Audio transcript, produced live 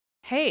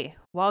Hey,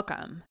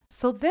 welcome.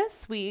 So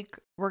this week,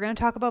 we're going to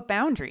talk about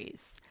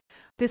boundaries.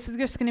 This is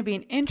just going to be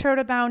an intro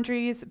to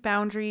boundaries.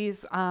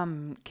 Boundaries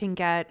can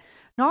get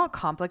not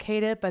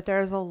complicated, but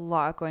there's a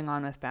lot going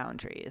on with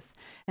boundaries.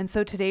 And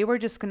so today we're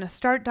just going to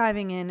start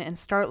diving in and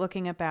start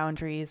looking at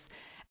boundaries.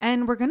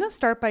 And we're going to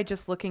start by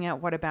just looking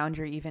at what a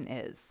boundary even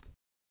is.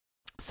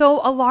 So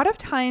a lot of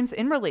times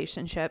in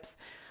relationships,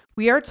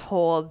 we are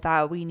told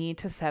that we need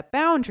to set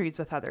boundaries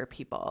with other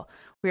people.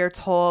 We are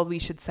told we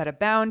should set a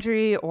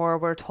boundary, or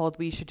we're told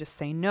we should just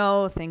say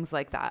no, things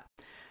like that.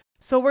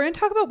 So we're going to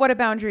talk about what a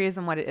boundary is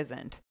and what it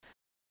isn't.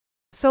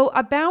 So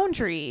a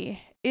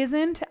boundary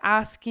isn't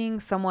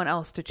asking someone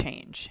else to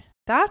change.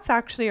 That's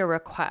actually a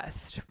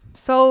request.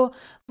 So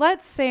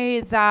let's say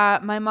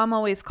that my mom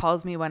always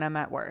calls me when I'm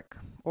at work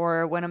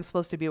or when I'm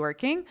supposed to be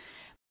working.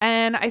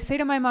 And I say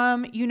to my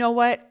mom, you know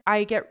what?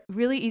 I get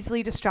really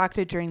easily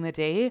distracted during the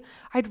day.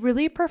 I'd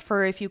really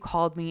prefer if you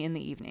called me in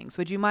the evenings.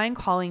 Would you mind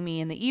calling me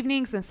in the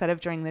evenings instead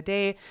of during the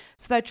day,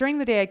 so that during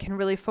the day I can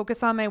really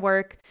focus on my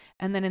work,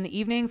 and then in the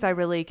evenings I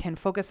really can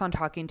focus on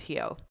talking to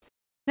you?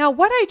 Now,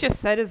 what I just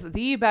said is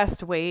the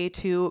best way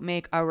to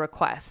make a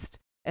request.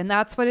 And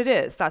that's what it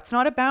is. That's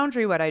not a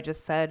boundary, what I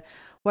just said.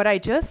 What I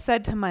just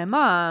said to my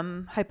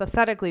mom,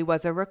 hypothetically,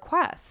 was a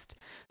request.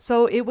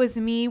 So it was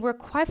me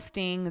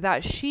requesting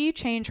that she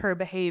change her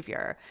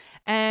behavior.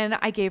 And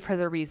I gave her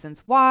the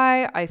reasons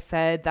why. I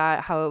said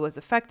that how it was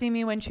affecting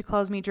me when she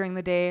calls me during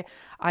the day.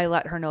 I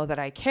let her know that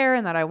I care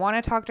and that I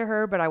want to talk to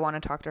her, but I want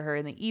to talk to her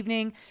in the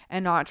evening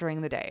and not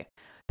during the day.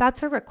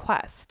 That's a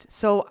request.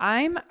 So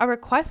a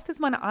request is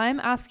when I'm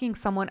asking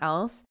someone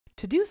else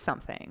to do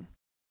something.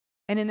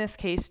 And in this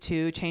case,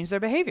 to change their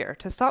behavior,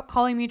 to stop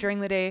calling me during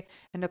the day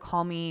and to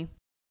call me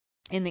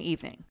in the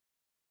evening.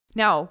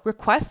 Now,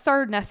 requests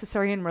are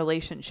necessary in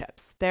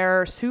relationships.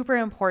 They're super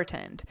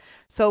important.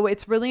 So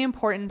it's really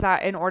important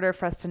that in order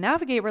for us to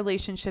navigate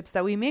relationships,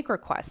 that we make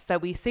requests,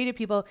 that we say to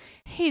people,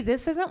 hey,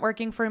 this isn't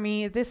working for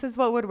me. This is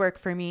what would work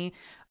for me.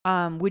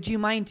 Would you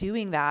mind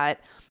doing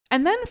that?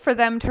 And then for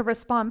them to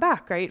respond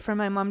back, right? For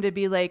my mom to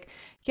be like,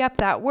 yep,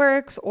 that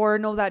works, or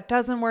no, that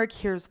doesn't work.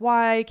 Here's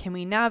why. Can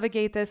we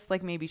navigate this?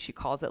 Like maybe she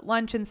calls at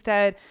lunch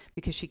instead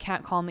because she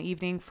can't call in the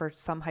evening for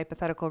some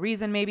hypothetical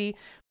reason, maybe.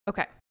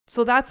 Okay,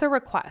 so that's a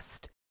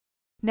request.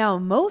 Now,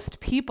 most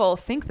people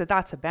think that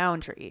that's a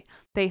boundary.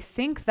 They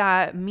think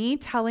that me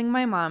telling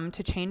my mom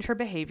to change her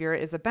behavior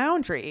is a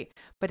boundary,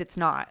 but it's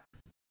not.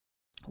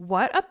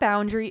 What a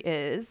boundary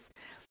is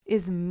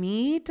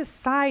me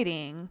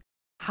deciding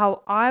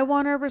how I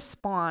want to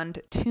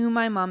respond to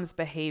my mom's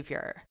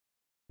behavior.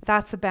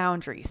 That's a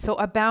boundary. So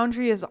a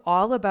boundary is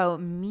all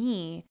about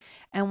me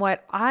and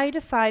what I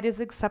decide is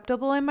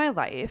acceptable in my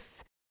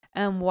life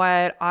and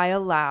what I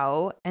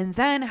allow, and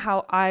then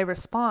how I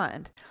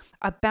respond.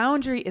 A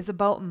boundary is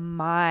about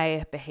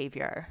my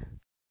behavior.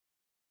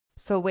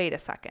 So wait a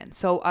second.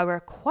 So a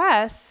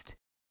request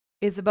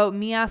is about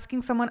me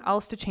asking someone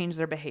else to change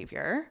their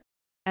behavior.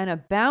 And a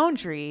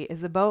boundary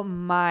is about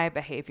my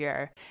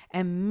behavior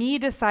and me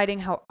deciding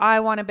how I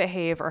want to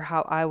behave or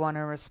how I want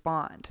to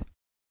respond.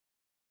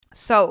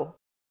 So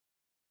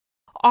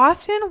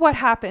often what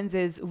happens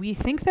is we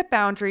think that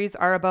boundaries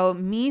are about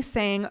me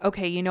saying,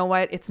 okay, you know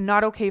what? It's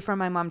not okay for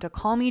my mom to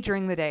call me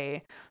during the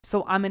day.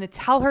 So I'm going to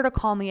tell her to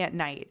call me at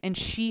night and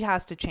she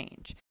has to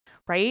change,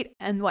 right?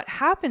 And what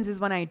happens is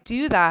when I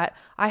do that,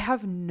 I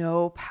have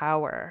no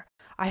power.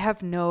 I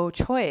have no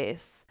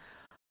choice.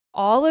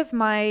 All of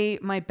my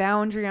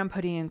boundary I'm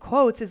putting in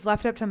quotes is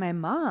left up to my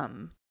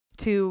mom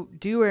to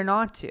do or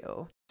not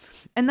do.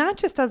 And that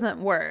just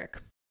doesn't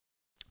work.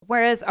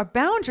 Whereas a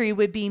boundary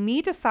would be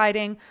me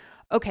deciding,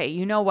 okay,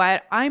 you know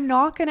what? I'm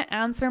not going to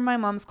answer my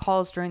mom's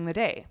calls during the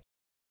day.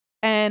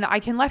 And I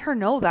can let her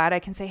know that. I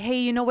can say, hey,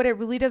 you know what? It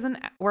really doesn't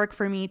work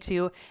for me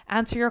to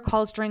answer your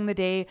calls during the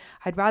day.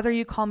 I'd rather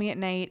you call me at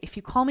night. If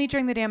you call me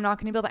during the day, I'm not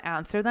going to be able to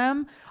answer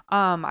them.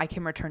 I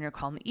can return your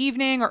call in the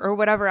evening or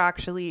whatever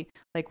actually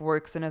like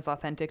works and is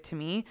authentic to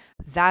me.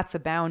 That's a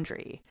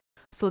boundary.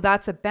 So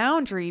that's a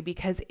boundary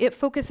because it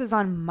focuses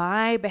on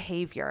my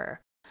behavior,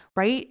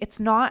 right? It's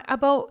not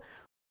about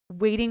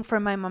waiting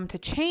for my mom to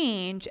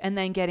change and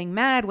then getting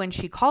mad when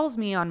she calls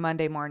me on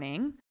Monday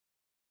morning,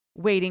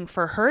 waiting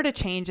for her to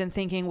change and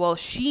thinking, well,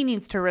 she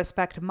needs to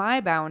respect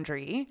my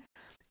boundary.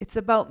 It's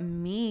about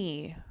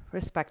me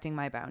respecting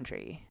my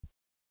boundary.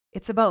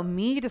 It's about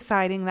me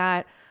deciding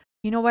that,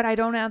 you know what, I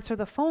don't answer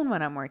the phone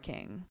when I'm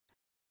working.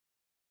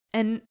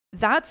 And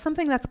that's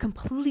something that's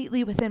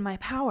completely within my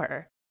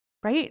power,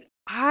 right?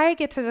 I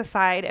get to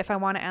decide if I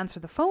want to answer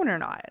the phone or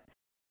not.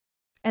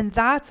 And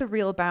that's a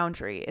real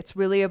boundary. It's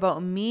really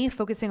about me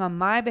focusing on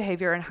my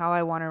behavior and how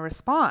I want to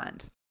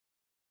respond.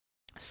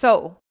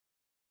 So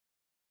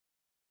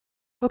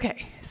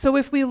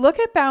if we look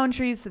at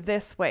boundaries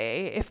this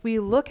way, if we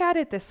look at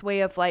it this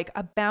way of like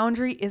a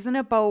boundary isn't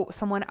about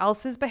someone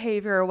else's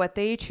behavior or what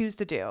they choose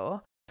to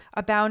do.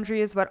 A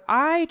boundary is what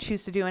I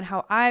choose to do and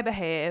how I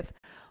behave.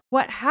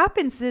 What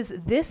happens is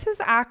this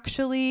is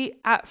actually,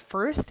 at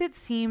first, it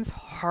seems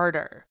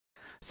harder.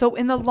 So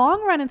in the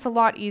long run, it's a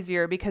lot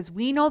easier because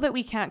we know that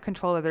we can't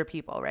control other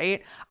people,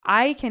 right?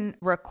 I can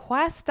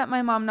request that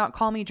my mom not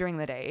call me during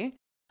the day,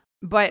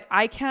 but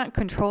I can't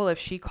control if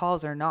she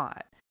calls or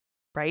not,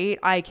 right?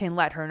 I can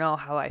let her know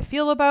how I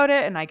feel about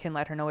it and I can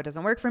let her know it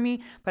doesn't work for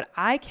me, but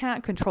I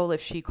can't control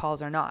if she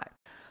calls or not.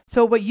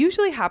 So what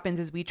usually happens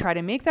is we try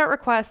to make that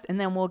request and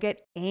then we'll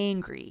get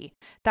angry.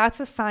 That's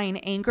a sign.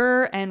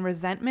 Anger and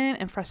resentment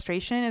and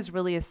frustration is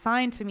really a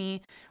sign to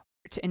me,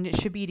 and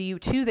it should be to you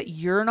too, that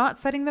you're not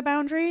setting the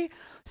boundary.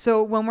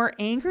 So when we're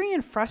angry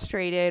and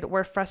frustrated,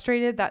 we're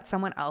frustrated that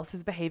someone else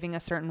is behaving a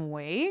certain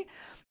way.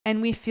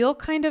 And we feel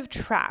kind of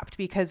trapped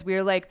because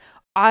we're like,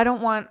 I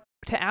don't want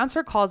to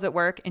answer calls at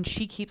work and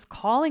she keeps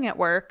calling at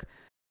work.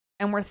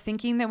 And we're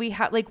thinking that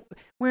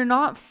we're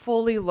not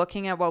fully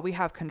looking at what we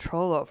have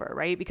control over,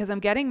 right? Because I'm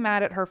getting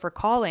mad at her for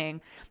calling,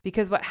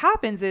 because what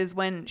happens is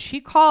when she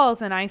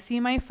calls and I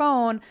see my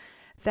phone,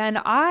 then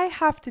I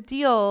have to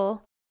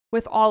deal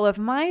with all of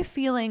my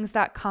feelings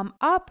that come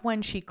up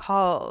when she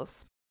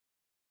calls.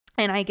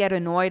 And I get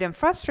annoyed and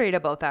frustrated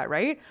about that,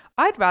 right?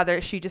 I'd rather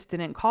she just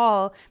didn't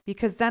call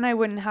because then I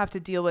wouldn't have to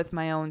deal with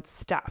my own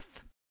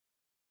stuff,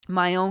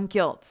 my own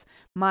guilt,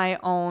 my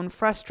own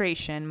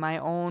frustration, my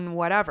own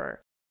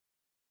whatever.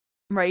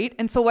 Right?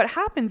 And so what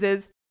happens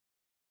is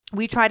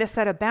we try to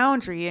set a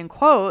boundary in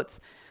quotes,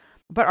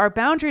 but our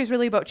boundary is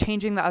really about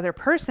changing the other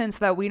person so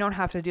that we don't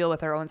have to deal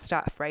with our own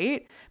stuff,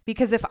 right?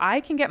 Because if I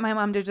can get my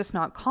mom to just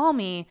not call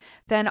me,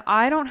 then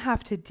I don't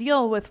have to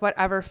deal with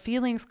whatever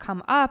feelings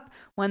come up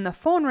when the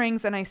phone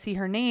rings and I see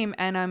her name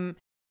and I'm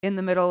in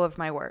the middle of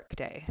my work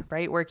day,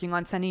 right? Working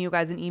on sending you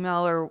guys an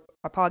email or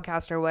a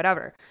podcast or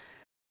whatever.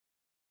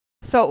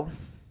 So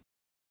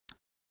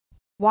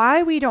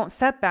why we don't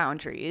set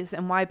boundaries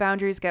and why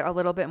boundaries get a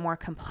little bit more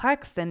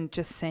complex than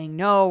just saying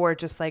no or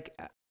just like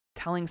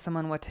telling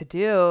someone what to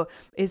do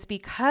is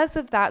because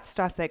of that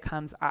stuff that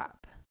comes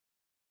up.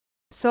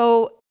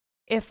 So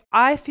if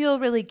I feel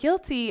really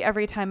guilty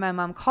every time my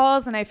mom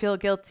calls and I feel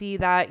guilty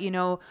that,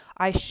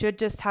 I should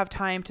just have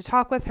time to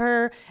talk with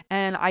her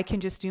and I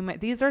can just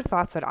these are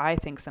thoughts that I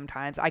think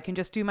sometimes. I can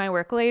just do my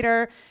work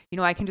later.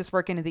 I can just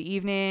work into the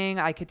evening.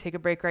 I could take a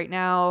break right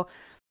now.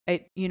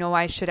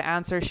 I should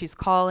answer. She's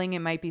calling. It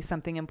might be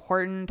something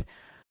important.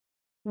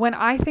 When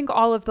I think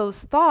all of those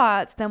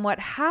thoughts, then what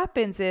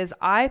happens is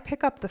I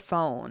pick up the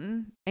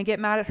phone and get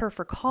mad at her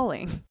for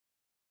calling,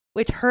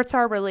 which hurts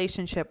our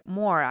relationship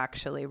more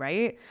actually,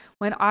 right?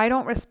 When I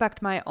don't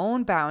respect my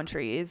own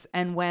boundaries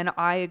and when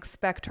I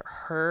expect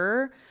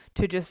her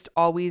to just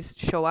always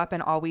show up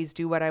and always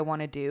do what I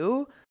want to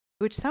do,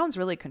 which sounds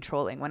really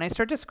controlling. When I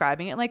start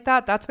describing it like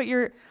that, that's what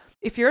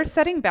if you're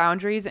setting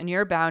boundaries and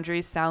your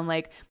boundaries sound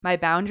like my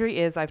boundary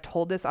is I've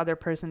told this other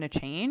person to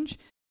change,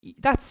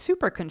 that's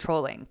super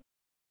controlling.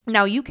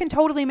 Now you can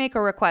totally make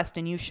a request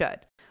and you should.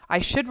 I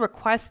should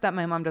request that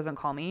my mom doesn't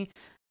call me.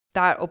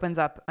 That opens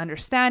up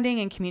understanding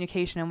and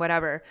communication and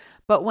whatever.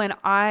 But when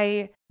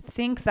I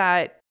think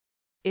that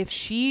if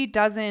she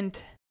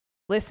doesn't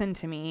listen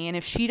to me and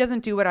if she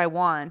doesn't do what I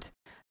want,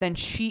 then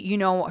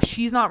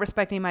she's not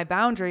respecting my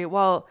boundary.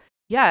 Well,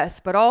 yes,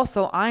 but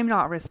also I'm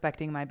not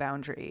respecting my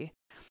boundary.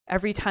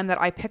 Every time that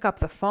I pick up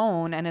the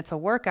phone and it's a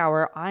work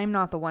hour, I'm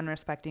not the one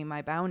respecting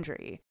my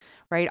boundary,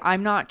 right?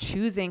 I'm not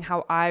choosing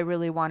how I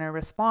really want to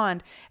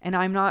respond, and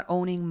I'm not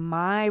owning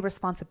my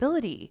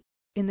responsibility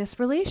in this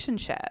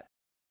relationship,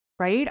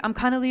 right? I'm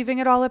kind of leaving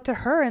it all up to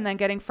her and then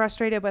getting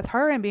frustrated with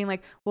her and being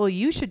like, well,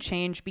 you should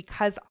change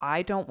because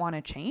I don't want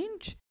to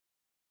change.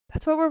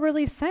 That's what we're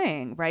really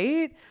saying,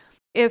 right?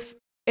 If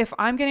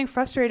I'm getting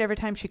frustrated every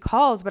time she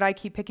calls, but I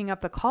keep picking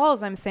up the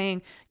calls, I'm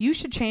saying, you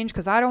should change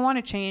because I don't want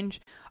to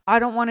change. I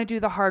don't want to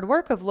do the hard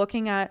work of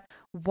looking at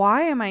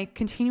why am I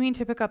continuing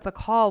to pick up the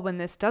call when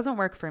this doesn't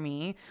work for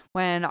me,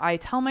 when I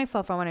tell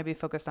myself I want to be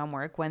focused on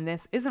work, when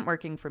this isn't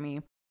working for me.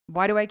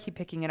 Why do I keep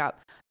picking it up?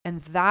 And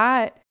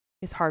that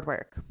is hard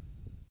work.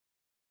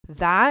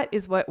 That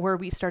is where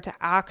we start to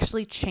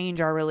actually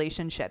change our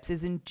relationships,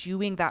 is in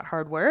doing that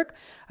hard work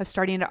of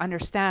starting to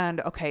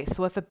understand, okay,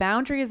 so if a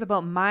boundary is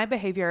about my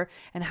behavior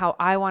and how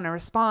I want to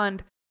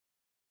respond,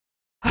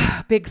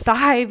 big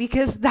sigh,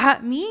 because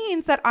that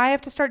means that I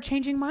have to start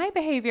changing my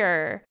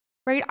behavior,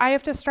 right? I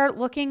have to start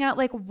looking at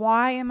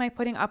why am I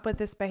putting up with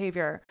this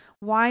behavior?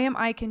 Why am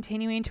I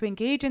continuing to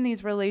engage in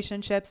these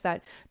relationships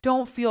that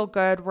don't feel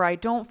good, where I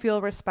don't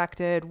feel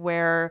respected,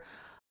 where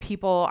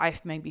I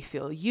maybe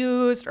feel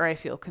used or I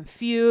feel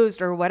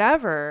confused or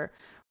whatever,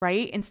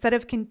 right? Instead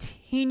of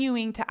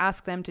continuing to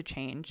ask them to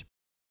change,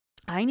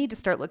 I need to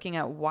start looking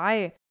at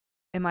why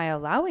am I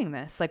allowing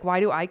this? Why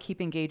do I keep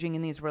engaging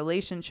in these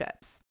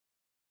relationships?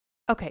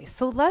 Okay,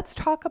 so let's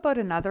talk about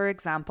another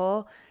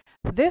example.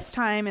 This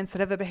time,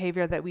 instead of a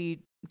behavior that we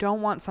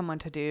don't want someone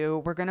to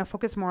do, we're going to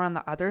focus more on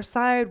the other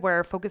side,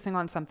 where focusing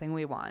on something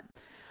we want.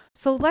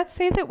 So let's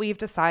say that we've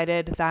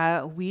decided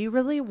that we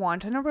really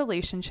want in a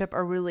relationship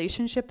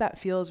that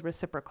feels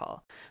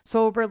reciprocal.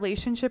 So a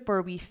relationship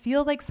where we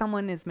feel like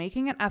someone is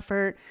making an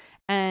effort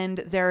and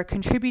they're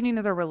contributing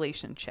to the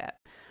relationship.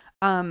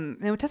 And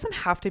it doesn't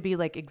have to be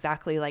like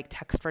exactly like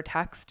text for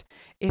text.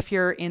 If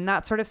you're in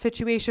that sort of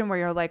situation where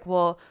you're like,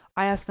 well,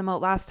 I asked them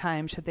out last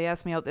time, should they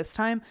ask me out this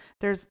time?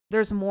 There's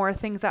more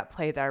things at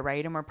play there,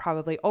 right? And we're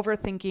probably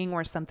overthinking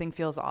where something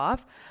feels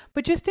off.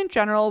 But just in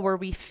general, where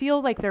we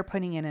feel like they're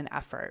putting in an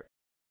effort.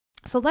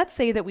 So let's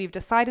say that we've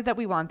decided that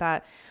we want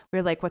that.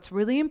 We're like, what's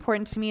really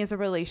important to me is a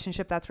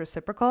relationship that's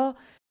reciprocal,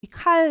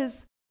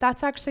 because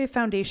that's actually a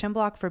foundation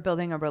block for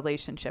building a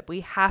relationship.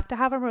 We have to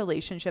have a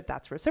relationship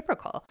that's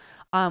reciprocal,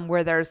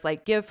 where there's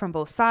like give from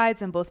both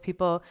sides and both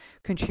people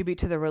contribute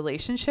to the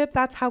relationship.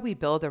 That's how we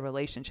build a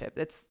relationship.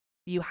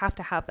 You have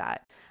to have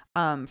that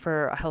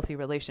for a healthy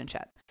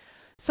relationship.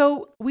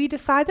 So we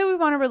decide that we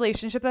want a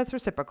relationship that's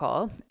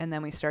reciprocal, and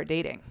then we start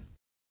dating.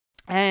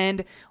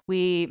 And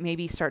we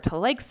maybe start to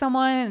like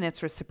someone and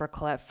it's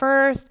reciprocal at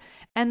first,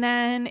 and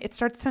then it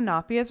starts to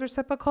not be as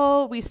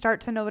reciprocal. We start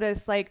to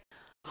notice like,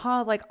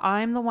 like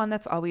I'm the one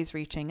that's always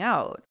reaching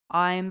out.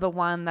 I'm the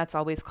one that's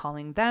always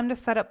calling them to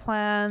set up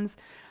plans.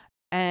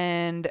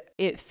 And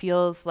it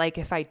feels like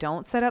if I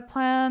don't set up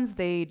plans,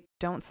 they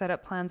don't set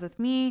up plans with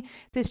me.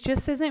 This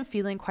just isn't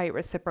feeling quite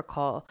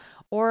reciprocal.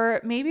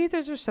 Or maybe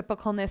there's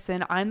reciprocalness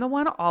in I'm the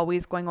one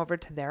always going over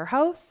to their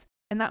house.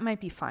 And that might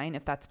be fine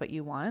if that's what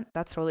you want.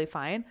 That's totally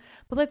fine.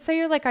 But let's say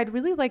you're like, I'd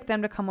really like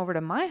them to come over to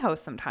my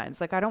house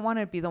sometimes. Like, I don't want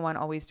to be the one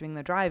always doing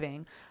the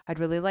driving. I'd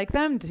really like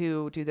them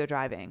to do the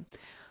driving.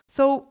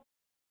 So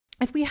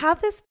if we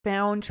have this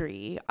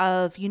boundary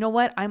of, you know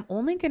what, I'm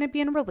only going to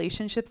be in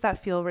relationships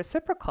that feel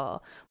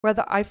reciprocal, where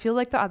I feel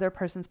like the other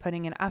person's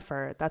putting in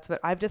effort. That's what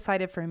I've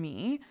decided for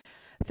me.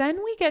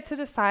 Then we get to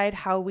decide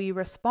how we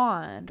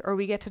respond, or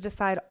we get to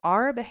decide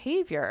our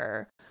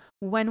behavior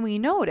when we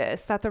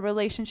notice that the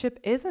relationship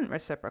isn't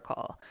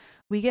reciprocal.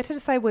 We get to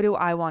decide, what do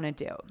I want to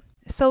do?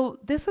 So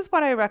this is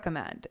what I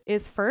recommend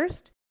is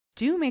first,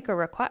 do make a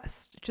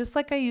request. Just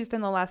like I used in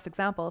the last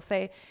example,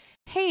 say,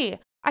 hey,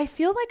 I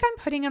feel like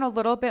I'm putting in a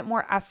little bit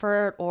more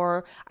effort,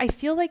 or I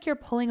feel like you're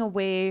pulling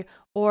away,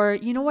 or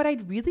you know what,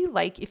 I'd really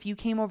like if you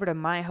came over to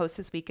my house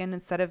this weekend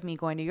instead of me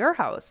going to your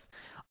house.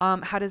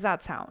 How does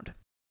that sound?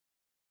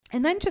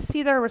 And then just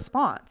see their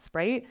response,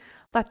 right?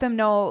 Let them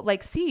know,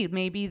 like, see,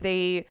 maybe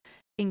they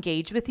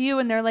engage with you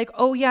and they're like,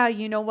 oh yeah,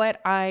 you know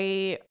what,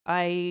 I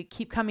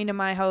keep coming to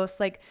my house.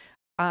 Like,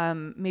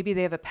 maybe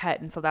they have a pet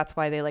and so that's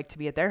why they like to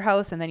be at their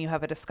house. And then you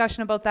have a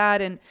discussion about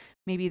that and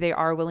maybe they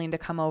are willing to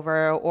come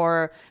over,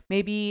 or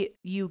maybe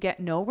you get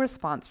no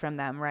response from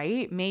them,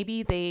 right?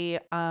 Maybe they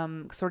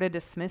sort of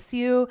dismiss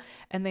you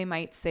and they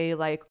might say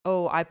like,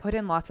 oh, I put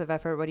in lots of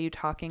effort. What are you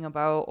talking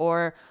about?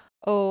 Or,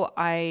 oh,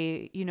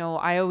 I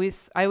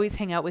always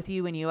hang out with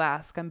you when you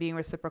ask. I'm being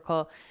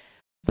reciprocal.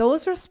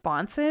 Those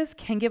responses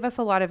can give us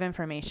a lot of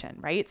information,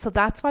 right? So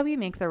that's why we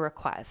make the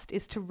request,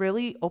 is to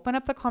really open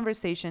up the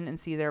conversation and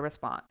see their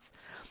response.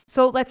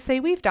 So let's say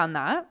we've done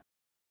that.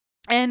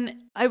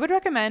 And I would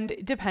recommend,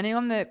 depending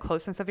on the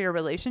closeness of your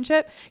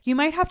relationship, you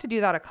might have to do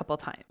that a couple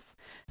times.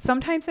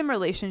 Sometimes in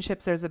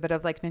relationships, there's a bit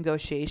of like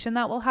negotiation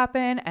that will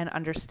happen and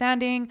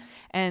understanding,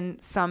 and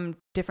some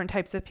different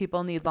types of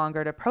people need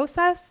longer to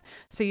process.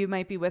 So you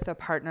might be with a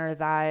partner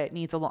that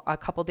needs a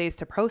couple days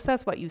to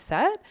process what you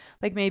said.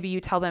 Like maybe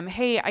you tell them,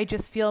 hey, I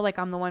just feel like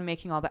I'm the one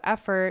making all the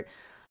effort.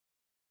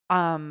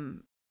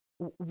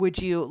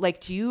 Would you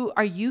like,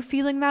 are you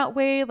feeling that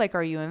way? Like,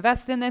 are you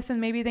invested in this?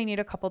 And maybe they need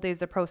a couple days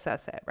to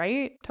process it,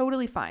 right?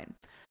 Totally fine.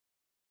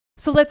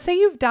 So let's say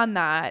you've done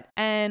that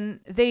and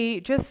they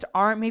just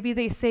aren't, maybe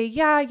they say,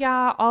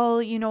 yeah,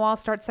 I'll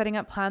start setting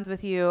up plans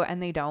with you,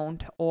 and they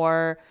don't.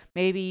 Or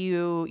maybe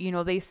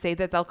they say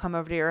that they'll come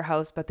over to your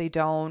house, but they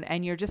don't.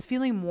 And you're just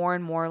feeling more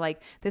and more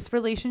like this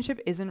relationship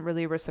isn't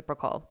really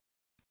reciprocal.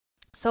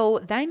 So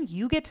then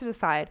you get to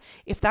decide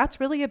if that's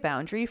really a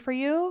boundary for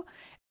you.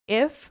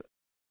 If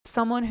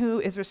someone who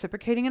is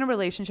reciprocating in a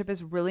relationship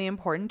is really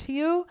important to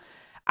you,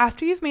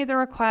 after you've made the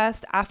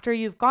request, after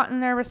you've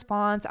gotten their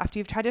response, after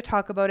you've tried to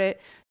talk about it,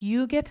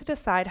 you get to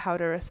decide how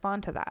to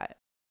respond to that,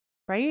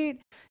 right?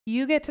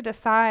 You get to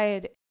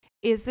decide,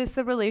 is this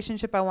a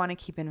relationship I want to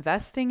keep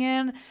investing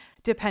in?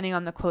 Depending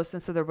on the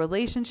closeness of the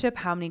relationship,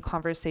 how many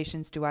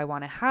conversations do I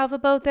want to have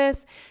about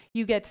this?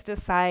 You get to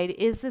decide,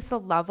 is this a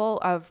level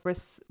of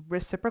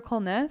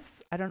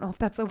reciprocalness? I don't know if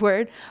that's a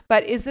word,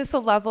 but is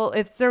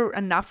there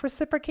enough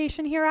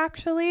reciprocation here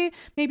actually?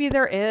 Maybe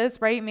there is,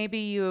 right?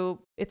 Maybe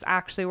it's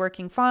actually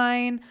working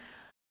fine.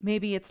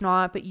 Maybe it's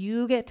not, but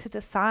you get to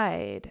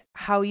decide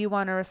how you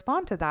want to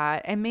respond to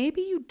that. And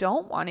maybe you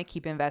don't want to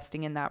keep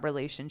investing in that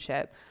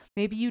relationship.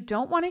 Maybe you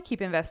don't want to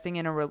keep investing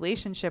in a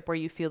relationship where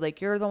you feel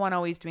like you're the one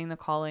always doing the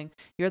calling.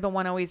 You're the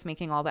one always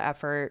making all the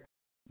effort.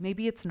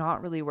 Maybe it's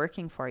not really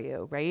working for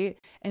you, right?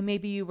 And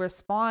maybe you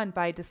respond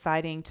by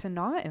deciding to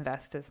not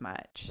invest as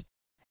much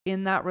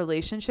in that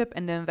relationship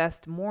and to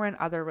invest more in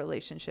other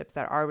relationships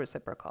that are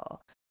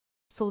reciprocal.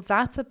 So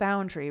that's a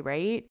boundary,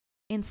 right?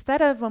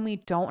 Instead of when we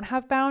don't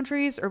have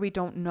boundaries, or we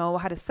don't know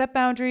how to set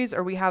boundaries,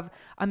 or we have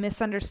a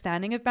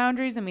misunderstanding of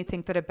boundaries and we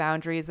think that a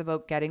boundary is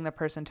about getting the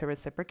person to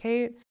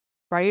reciprocate,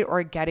 right?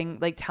 Or telling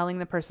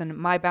the person,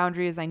 my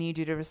boundary is I need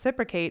you to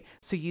reciprocate,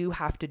 so you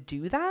have to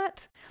do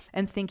that,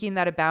 and thinking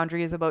that a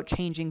boundary is about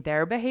changing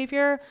their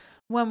behavior.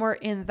 When we're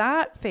in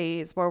that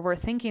phase where we're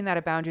thinking that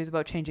a boundary is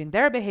about changing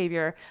their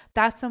behavior,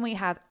 that's when we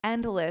have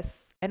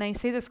endless, and I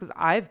say this because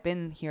I've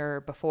been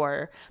here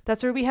before,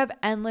 that's where we have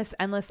endless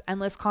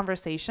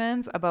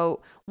conversations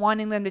about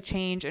wanting them to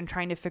change and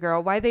trying to figure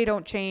out why they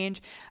don't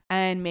change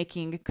and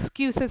making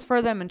excuses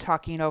for them and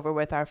talking it over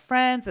with our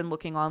friends and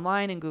looking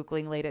online and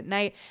Googling late at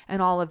night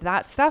and all of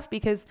that stuff.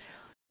 Because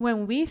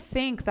when we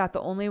think that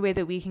the only way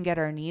that we can get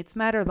our needs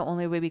met or the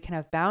only way we can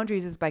have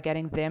boundaries is by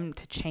getting them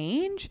to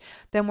change,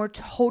 then we're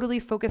totally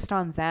focused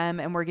on them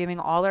and we're giving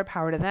all our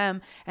power to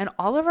them. And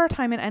all of our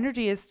time and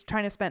energy is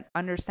trying to spend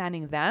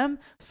understanding them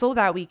so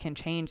that we can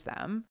change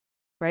them,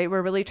 right?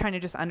 We're really trying to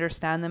just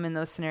understand them in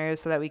those scenarios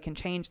so that we can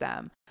change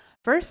them.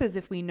 Versus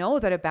if we know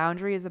that a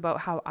boundary is about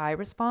how I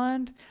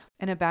respond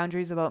and a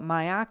boundary is about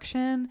my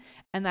action,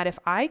 and that if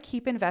I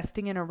keep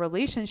investing in a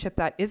relationship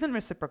that isn't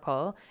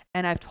reciprocal,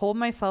 and I've told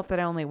myself that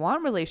I only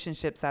want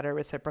relationships that are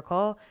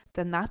reciprocal,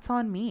 then that's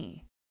on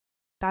me.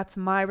 That's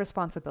my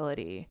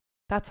responsibility.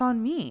 That's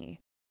on me.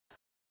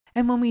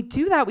 And when we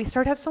do that, we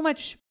start to have so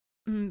much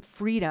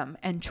freedom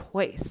and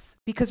choice,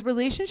 because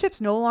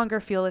relationships no longer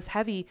feel as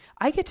heavy.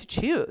 I get to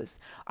choose.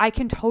 I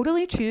can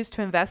totally choose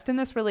to invest in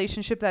this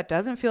relationship that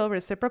doesn't feel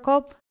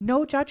reciprocal.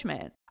 No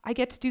judgment. I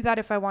get to do that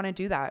if I want to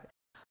do that.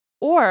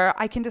 Or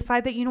I can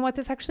decide that, you know what,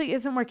 this actually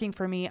isn't working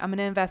for me. I'm going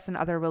to invest in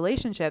other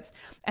relationships.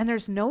 And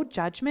there's no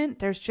judgment.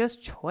 There's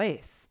just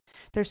choice.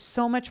 There's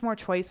so much more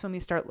choice when we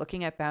start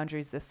looking at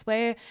boundaries this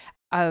way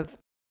of,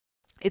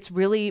 it's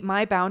really,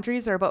 my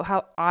boundaries are about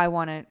how I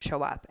want to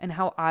show up and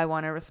how I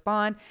want to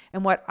respond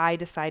and what I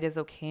decide is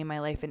okay in my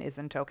life and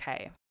isn't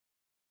okay.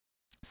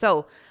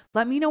 So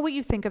let me know what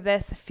you think of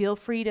this. Feel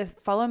free to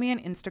follow me on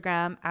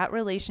Instagram at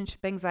Relationship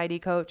Anxiety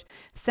Coach.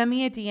 Send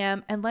me a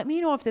DM and let me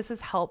know if this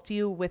has helped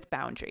you with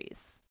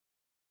boundaries.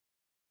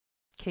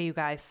 Okay, you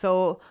guys.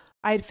 So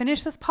I had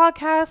finished this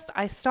podcast.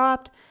 I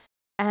stopped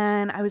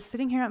and I was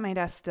sitting here at my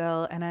desk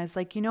still and I was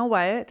like, you know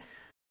what?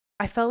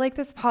 I felt like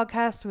this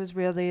podcast was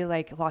really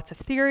like lots of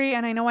theory,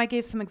 and I know I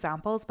gave some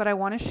examples, but I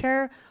want to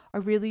share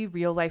a really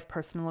real life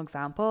personal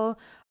example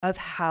of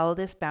how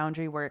this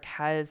boundary work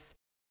has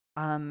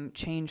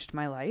changed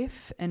my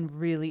life and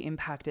really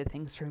impacted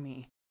things for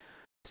me.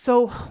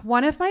 So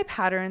one of my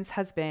patterns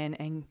has been,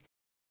 and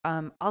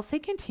I'll say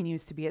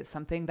continues to be, it's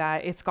something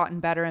that it's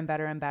gotten better and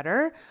better and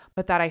better,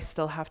 but that I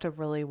still have to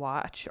really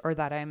watch, or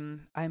that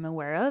I'm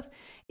aware of,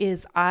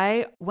 is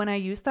when I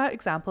use that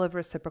example of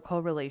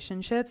reciprocal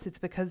relationships, it's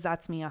because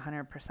that's me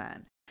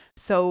 100%.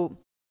 So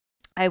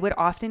I would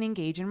often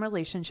engage in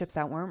relationships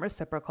that weren't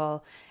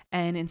reciprocal.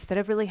 And instead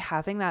of really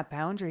having that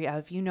boundary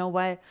of, you know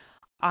what,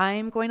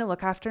 I'm going to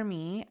look after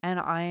me and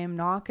I am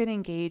not going to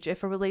engage.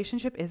 If a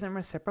relationship isn't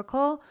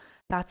reciprocal,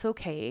 that's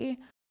okay.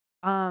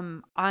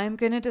 I'm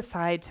going to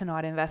decide to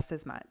not invest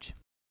as much.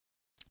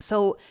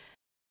 So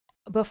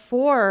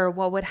before,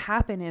 what would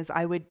happen is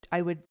I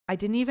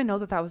didn't even know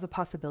that that was a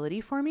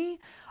possibility for me.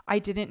 I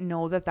didn't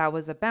know that that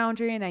was a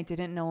boundary, and I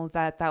didn't know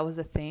that that was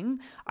a thing.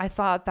 I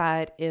thought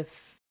that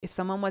if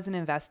someone wasn't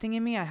investing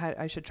in me,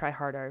 I should try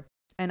harder,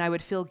 and I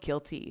would feel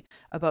guilty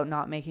about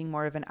not making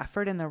more of an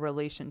effort in the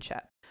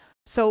relationship.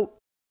 So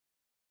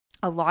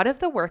a lot of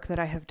the work that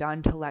I have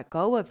done to let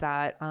go of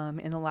that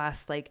in the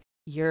last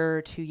year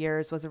or 2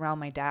 years was around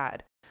my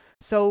dad.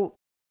 So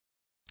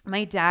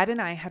my dad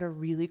and I had a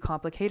really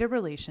complicated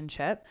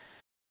relationship.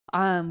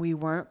 We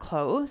weren't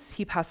close.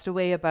 He passed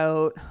away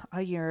about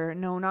a year,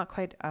 no, not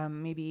quite,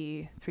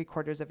 maybe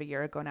 3/4 of a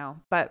year ago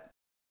now. But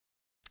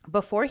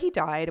before he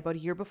died, about a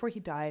year before he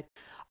died,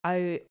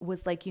 I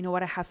was like, you know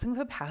what, I have some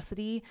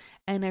capacity,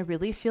 and I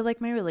really feel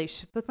like my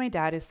relationship with my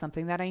dad is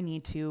something that I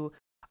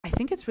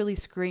think it's really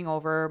screwing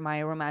over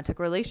my romantic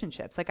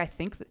relationships. I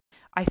think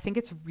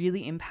it's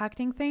really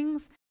impacting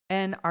things,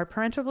 and our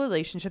parental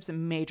relationships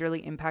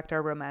majorly impact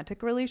our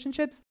romantic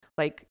relationships.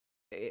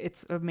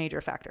 It's a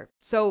major factor.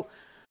 So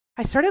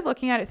I started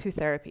looking at it through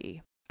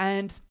therapy.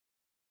 And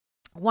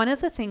one of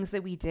the things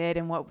that we did,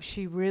 and what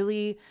she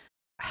really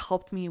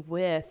helped me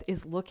with,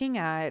 is looking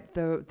at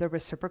the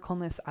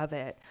reciprocalness of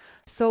it.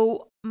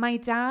 So my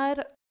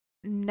dad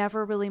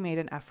never really made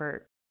an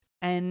effort,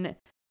 and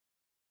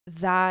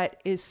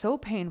that is so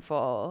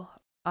painful,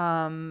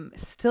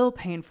 still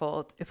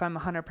painful if I'm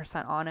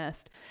 100%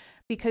 honest,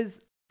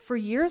 because for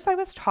years I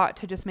was taught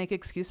to just make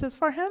excuses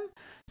for him.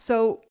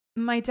 So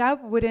my dad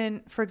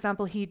wouldn't, for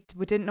example, he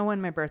didn't know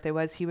when my birthday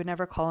was. He would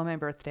never call on my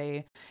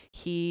birthday.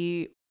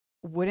 He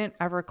wouldn't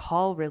ever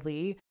call,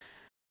 really.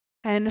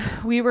 And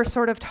we were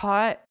sort of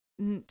taught,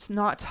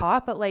 not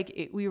taught, but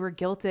we were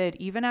guilted.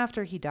 Even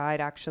after he died,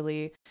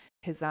 actually,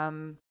 his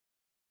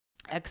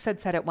ex had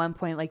said at one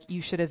point,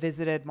 you should have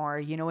visited more.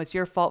 It's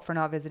your fault for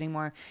not visiting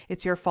more.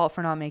 It's your fault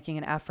for not making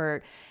an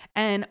effort.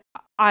 And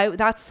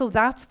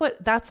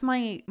that's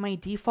my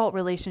default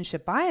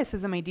relationship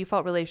biases, and my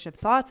default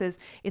relationship thoughts is,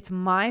 it's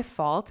my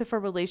fault if a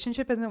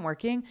relationship isn't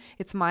working.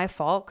 It's my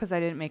fault because I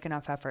didn't make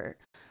enough effort.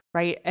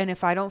 right? And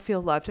if I don't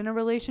feel loved in a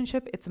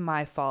relationship, it's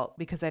my fault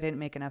because I didn't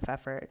make enough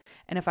effort.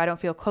 And if I don't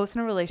feel close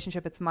in a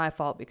relationship, it's my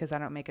fault because I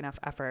don't make enough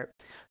effort.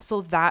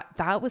 So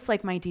that was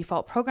like my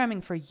default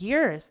programming for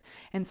years.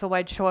 And so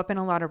I'd show up in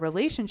a lot of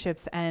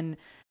relationships and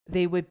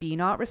they would be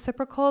not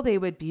reciprocal. They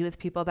would be with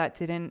people that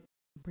didn't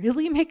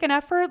really make an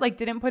effort, like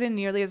didn't put in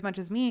nearly as much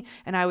as me.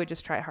 And I would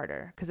just try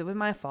harder because it was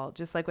my fault.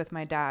 Just like with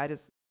my dad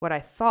is what I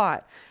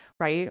thought,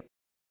 right?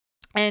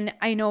 And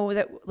I know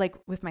that like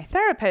with my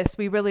therapist,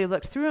 we really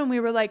looked through and we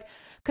were like,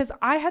 because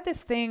I had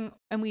this thing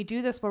and we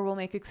do this where we'll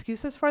make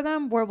excuses for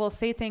them, where we'll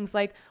say things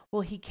like,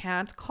 well, he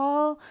can't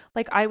call.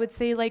 Like I would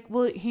say like,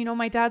 well,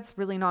 my dad's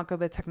really not good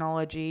with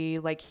technology.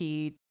 Like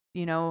he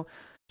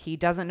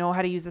doesn't know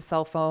how to use a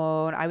cell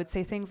phone. I would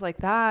say things like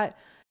that.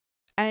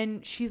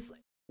 And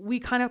we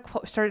kind of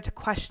started to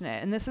question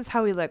it. And this is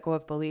how we let go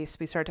of beliefs.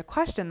 We started to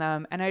question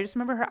them. And I just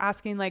remember her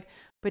asking like,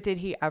 but did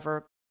he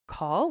ever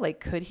call? Like,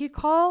 could he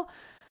call?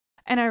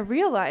 And I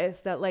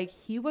realized that like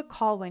he would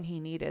call when he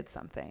needed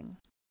something.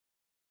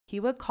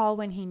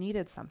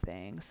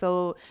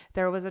 So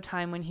there was a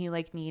time when he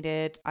like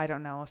needed, I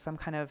don't know, some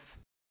kind of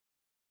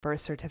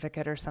birth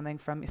certificate or something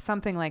from me,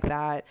 something like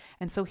that.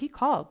 And so he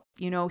called,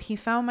 he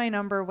found my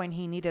number when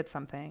he needed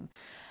something.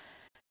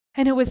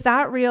 And it was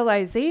that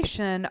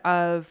realization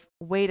of,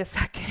 wait a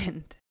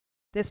second,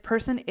 this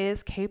person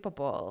is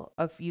capable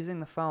of using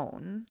the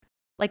phone.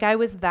 Like I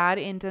was that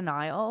in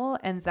denial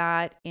and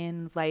that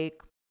in like,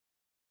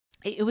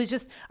 it was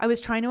just, I was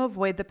trying to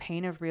avoid the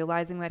pain of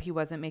realizing that he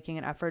wasn't making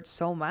an effort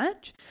so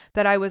much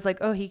that I was like,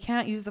 oh, he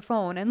can't use the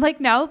phone. And like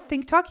now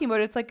talking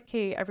about it, it's like,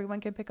 okay, everyone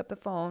can pick up the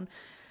phone,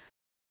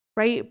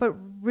 right? But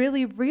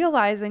really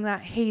realizing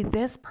that, hey,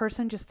 this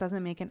person just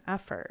doesn't make an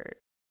effort.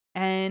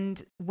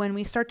 And when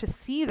we start to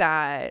see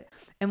that,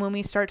 and when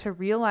we start to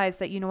realize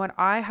that, you know what,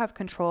 I have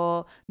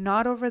control,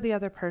 not over the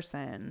other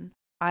person.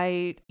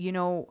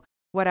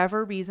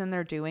 Whatever reason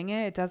they're doing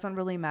it, it doesn't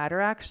really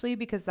matter actually,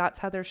 because that's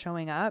how they're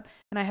showing up.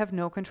 And I have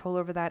no control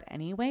over that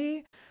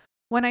anyway.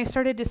 When I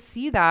started to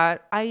see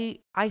that, I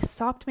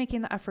stopped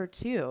making the effort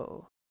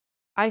too.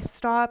 I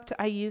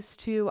used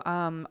to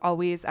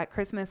always at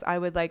Christmas, I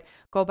would like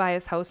go by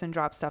his house and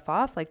drop stuff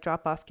off, like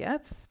drop off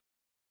gifts.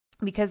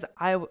 Because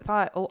I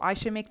thought, oh, I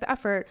should make the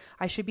effort.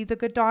 I should be the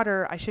good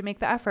daughter. I should make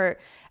the effort.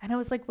 And I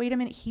was like, wait a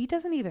minute, he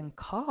doesn't even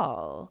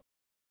call.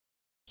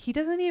 He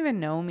doesn't even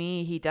know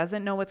me. He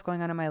doesn't know what's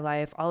going on in my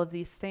life, all of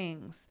these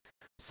things.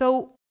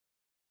 So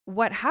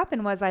what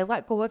happened was I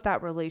let go of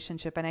that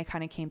relationship and I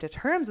kind of came to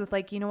terms with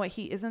like, you know what,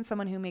 he isn't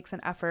someone who makes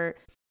an effort.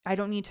 I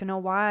don't need to know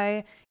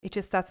why.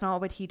 That's not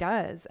what he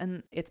does.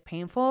 And it's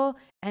painful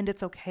and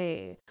it's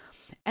okay.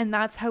 And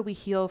that's how we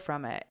heal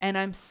from it. And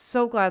I'm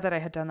so glad that I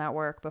had done that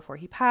work before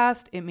he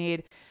passed. It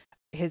made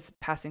his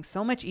passing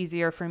so much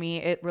easier for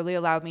me. It really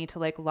allowed me to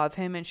like love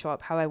him and show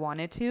up how I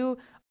wanted to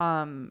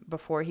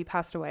before he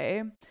passed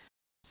away.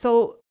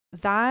 So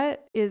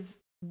that is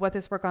what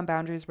this work on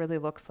boundaries really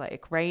looks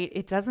like, right?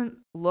 It doesn't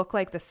look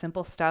like the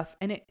simple stuff.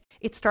 And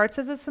it starts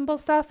as a simple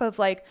stuff of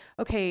like,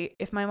 okay,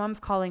 if my mom's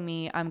calling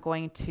me, I'm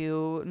going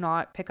to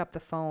not pick up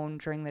the phone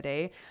during the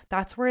day.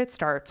 That's where it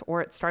starts.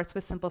 Or it starts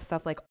with simple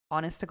stuff like,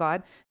 honest to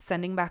God,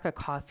 sending back a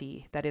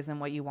coffee that isn't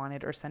what you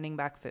wanted or sending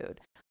back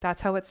food.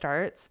 That's how it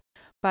starts.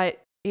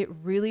 But it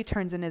really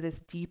turns into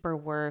this deeper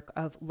work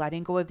of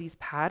letting go of these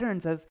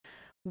patterns of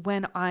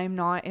when I'm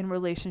not in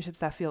relationships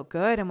that feel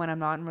good and when I'm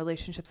not in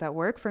relationships that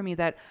work for me,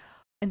 that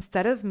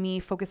instead of me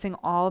focusing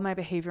all of my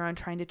behavior on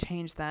trying to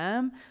change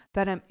them,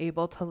 that I'm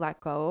able to let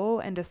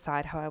go and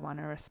decide how I want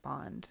to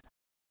respond.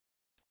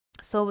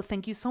 So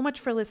thank you so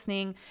much for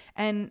listening.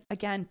 And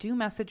again, do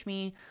message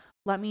me.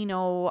 Let me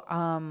know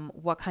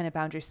what kind of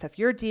boundary stuff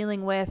you're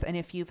dealing with. And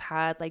if you've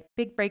had like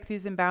big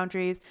breakthroughs in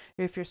boundaries,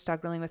 or if you're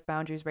struggling with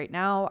boundaries right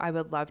now, I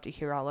would love to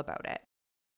hear all about it.